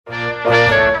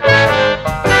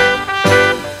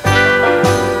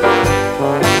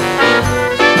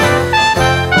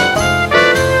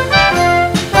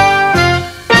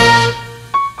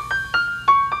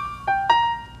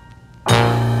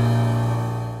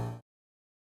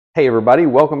Hey everybody,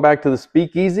 welcome back to the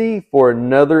Speakeasy for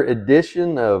another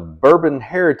edition of Bourbon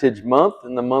Heritage Month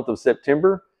in the month of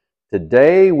September.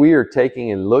 Today we are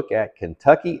taking a look at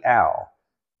Kentucky Owl.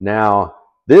 Now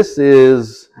this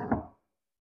is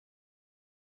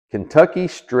Kentucky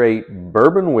straight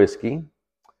bourbon whiskey,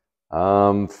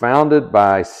 founded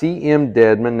by C.M.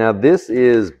 Dedman. Now this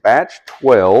is batch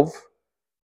 12,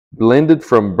 blended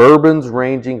from bourbons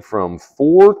ranging from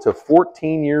 4 to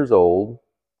 14 years old.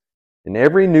 And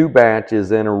every new batch is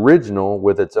an original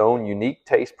with its own unique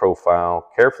taste profile,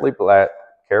 carefully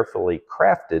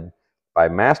crafted by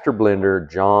master blender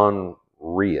John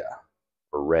Ray.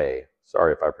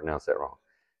 Sorry if I pronounced that wrong.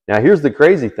 Now here's the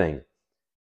crazy thing.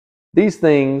 These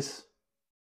things,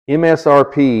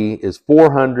 MSRP is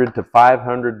 $400 to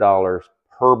 $500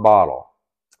 per bottle.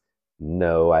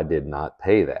 No, I did not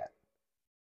pay that.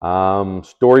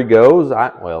 Story goes,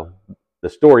 the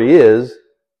story is,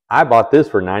 I bought this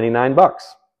for 99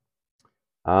 bucks.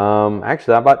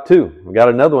 Actually, I bought two. We got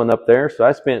another one up there, so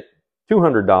I spent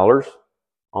 $200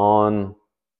 on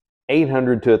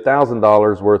 $800 to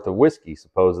 $1,000 worth of whiskey,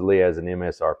 supposedly as an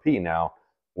MSRP. Now,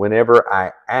 whenever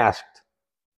I asked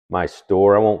my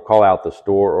store, I won't call out the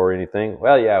store or anything.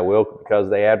 Well, yeah, I will, because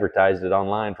they advertised it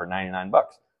online for 99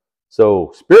 bucks.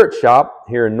 So, Spirit Shop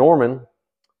here in Norman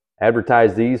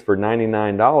advertised these for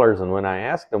 $99, and when I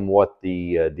asked them what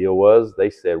the deal was, they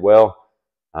said, well,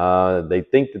 they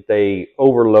think that they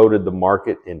overloaded the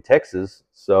market in Texas,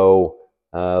 so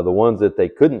the ones that they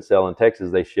couldn't sell in Texas,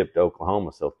 they shipped to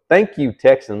Oklahoma. So thank you,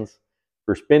 Texans,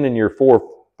 for spending your $400 to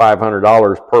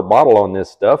 $500 per bottle on this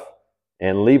stuff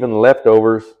and leaving the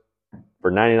leftovers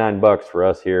for 99 bucks for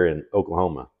us here in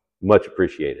Oklahoma. Much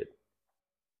appreciated.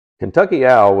 Kentucky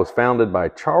Owl was founded by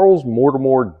Charles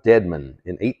Mortimer Dedman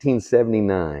in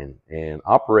 1879 and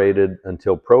operated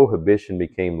until Prohibition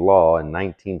became law in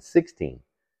 1916.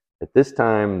 At this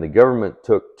time, the government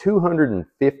took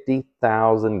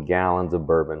 250,000 gallons of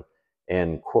bourbon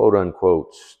and, quote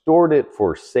unquote, stored it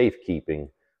for safekeeping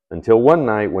until one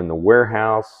night when the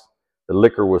warehouse the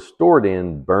liquor was stored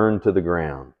in burned to the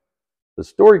ground. The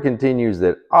story continues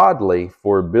that, oddly,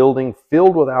 for a building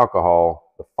filled with alcohol,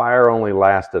 the fire only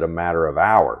lasted a matter of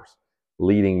hours,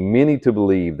 leading many to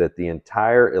believe that the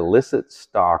entire illicit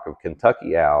stock of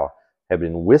Kentucky Owl had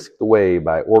been whisked away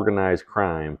by organized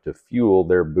crime to fuel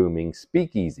their booming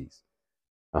speakeasies.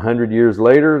 100 years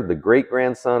later, the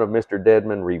great-grandson of Mr.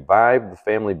 Dedman revived the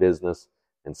family business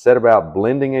and set about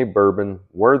blending a bourbon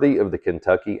worthy of the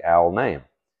Kentucky Owl name.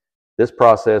 This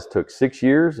process took 6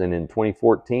 years, and in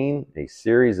 2014, a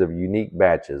series of unique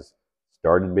batches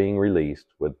started being released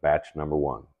with batch number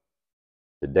 1.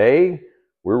 Today,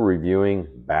 we're reviewing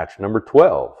batch number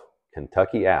 12,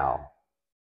 Kentucky Owl.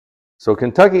 So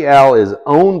Kentucky Owl is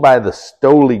owned by the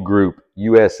Stoli Group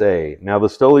USA. Now, the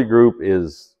Stoli Group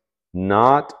is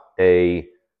not a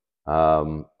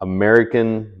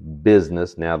American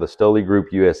business. Now, the Stoli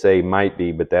Group USA might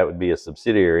be, but that would be a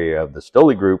subsidiary of the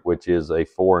Stoli Group, which is a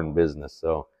foreign business.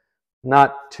 So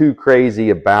not too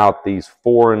crazy about these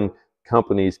foreign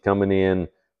companies coming in,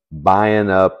 buying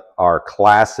up our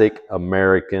classic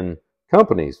American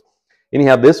companies.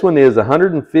 Anyhow, this one is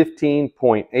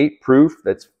 115.8 proof.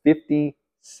 That's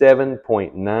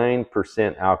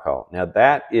 57.9% alcohol. Now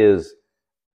that is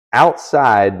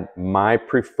outside my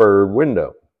preferred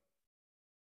window.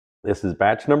 This is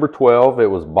batch number 12.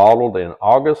 It was bottled in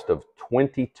August of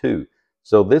 22.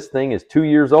 So this thing is 2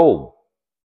 years old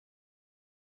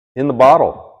in the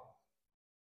bottle.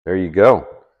 There you go.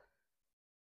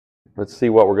 Let's see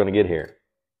what we're going to get here.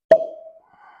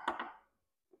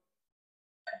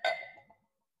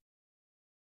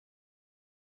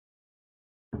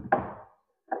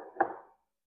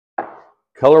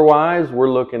 Color-wise,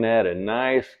 we're looking at a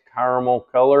nice caramel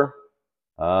color.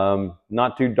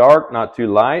 Not too dark, not too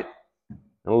light.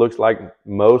 It looks like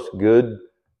most good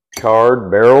charred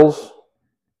barrels,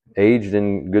 aged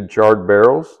in good charred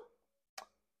barrels.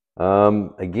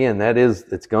 Again,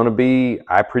 it's going to be,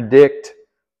 I predict,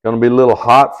 going to be a little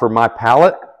hot for my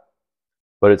palate,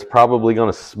 but it's probably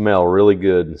going to smell really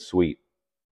good and sweet.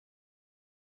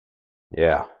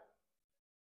 Yeah.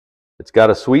 It's got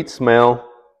a sweet smell.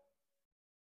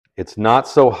 It's not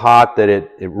so hot that it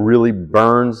really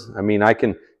burns. I mean,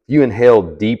 if you inhale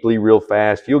deeply real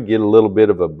fast, you'll get a little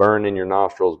bit of a burn in your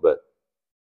nostrils, but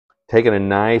taking a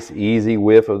nice, easy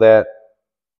whiff of that,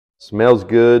 smells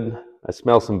good. I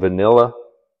smell some vanilla.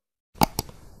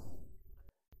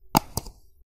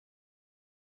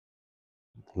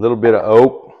 A little bit of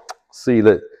oak. See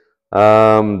that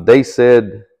they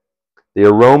said the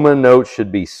aroma note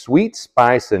should be sweet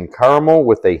spice and caramel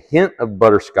with a hint of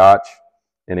butterscotch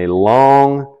and a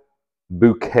long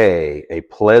bouquet, a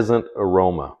pleasant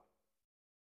aroma.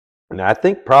 Now, I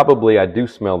think probably I do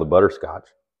smell the butterscotch.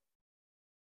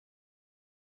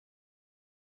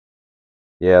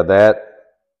 Yeah, that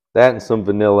and some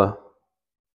vanilla.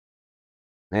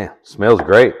 Man, smells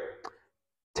great.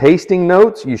 Tasting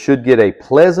notes, you should get a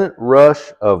pleasant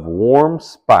rush of warm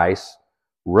spice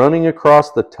running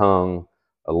across the tongue,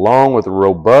 along with a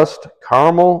robust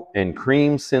caramel and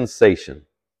cream sensation,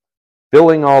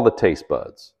 filling all the taste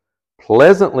buds,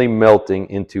 pleasantly melting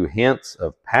into hints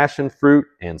of passion fruit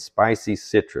and spicy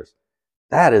citrus.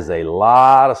 That is a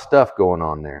lot of stuff going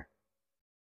on there.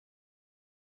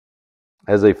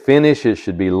 As a finish, it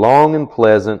should be long and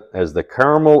pleasant as the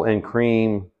caramel and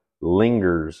cream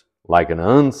lingers like an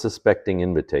unsuspecting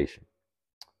invitation.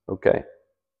 Okay.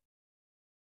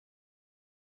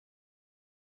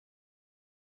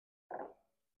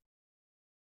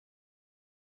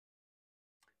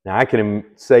 Now I can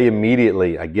say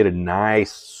immediately I get a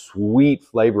nice sweet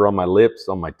flavor on my lips,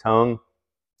 on my tongue.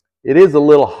 It is a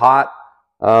little hot,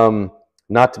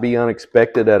 not to be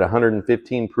unexpected at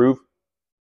 115 proof,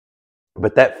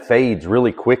 but that fades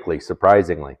really quickly,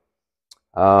 surprisingly.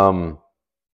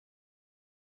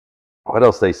 What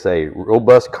else they say?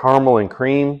 Robust caramel and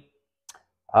cream.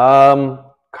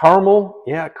 Caramel,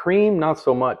 yeah, cream, not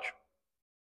so much.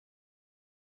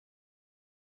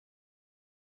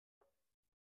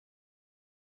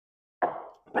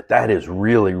 But that is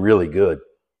really, really good.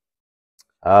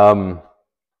 Wow.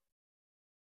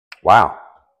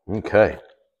 Okay.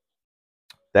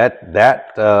 I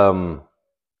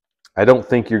don't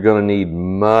think you're going to need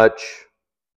much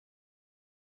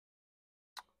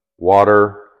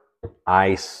water,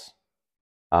 ice.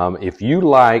 If you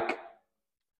like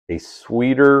a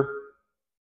sweeter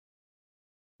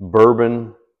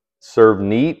bourbon served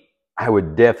neat, I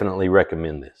would definitely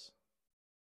recommend this.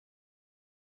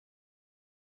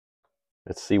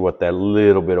 Let's see what that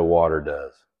little bit of water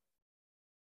does.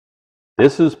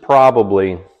 This is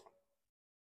probably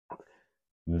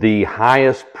the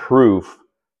highest proof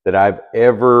that I've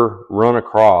ever run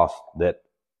across that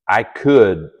I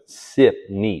could sip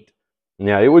neat.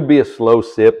 Now, it would be a slow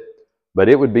sip, but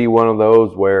it would be one of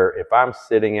those where if I'm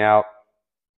sitting out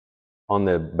on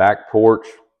the back porch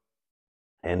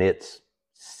and it's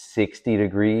 60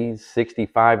 degrees,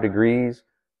 65 degrees,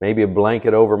 maybe a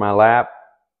blanket over my lap,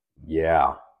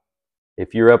 yeah.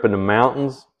 If you're up in the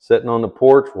mountains, sitting on the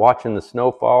porch, watching the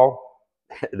snow fall,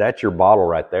 that's your bottle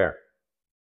right there.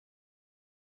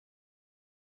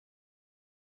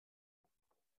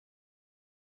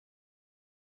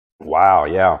 Wow,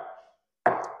 yeah.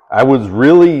 I was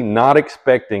really not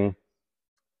expecting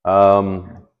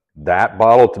that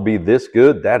bottle to be this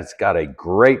good. That's got a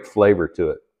great flavor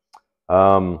to it.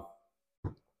 I'm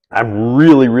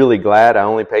really, really glad I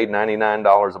only paid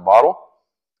 $99 a bottle.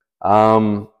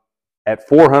 At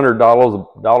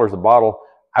 $400 a bottle,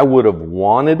 I would have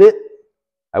wanted it.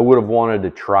 I would have wanted to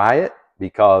try it,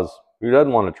 because who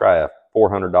doesn't want to try a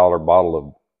 $400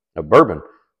 bottle of bourbon?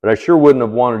 But I sure wouldn't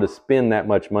have wanted to spend that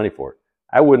much money for it.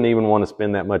 I wouldn't even want to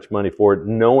spend that much money for it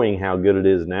knowing how good it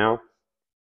is now,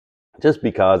 just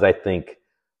because I think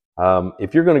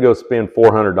if you're going to go spend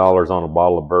 $400 on a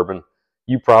bottle of bourbon,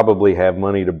 you probably have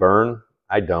money to burn.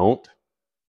 I don't.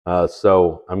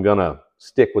 So I'm going to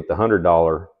stick with the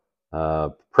 $100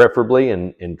 preferably,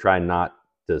 and try not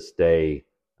to stay,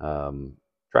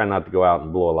 try not to go out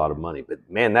and blow a lot of money. But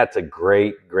man, that's a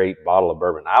great, great bottle of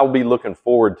bourbon. I'll be looking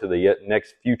forward to the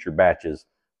next future batches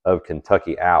of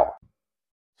Kentucky Owl.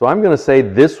 So I'm going to say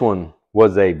this one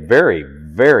was a very,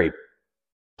 very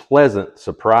pleasant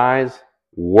surprise,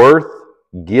 worth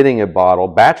getting a bottle.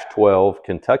 Batch 12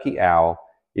 Kentucky Owl,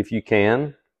 if you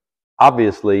can.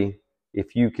 Obviously,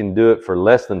 if you can do it for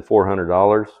less than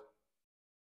 $400,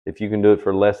 if you can do it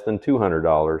for less than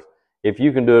 $200, if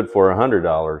you can do it for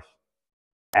 $100,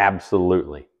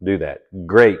 absolutely do that.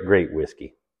 Great, great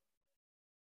whiskey.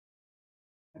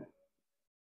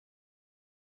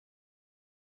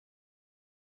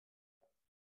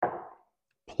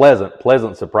 Pleasant,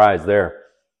 pleasant surprise there.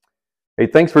 Hey,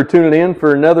 thanks for tuning in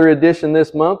for another edition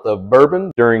this month of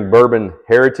Bourbon during Bourbon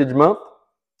Heritage Month.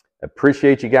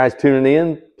 Appreciate you guys tuning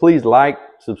in. Please like,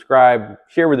 subscribe,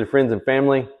 share with your friends and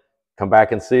family. Come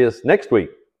back and see us next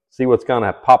week. See what's going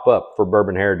to pop up for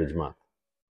Bourbon Heritage Month.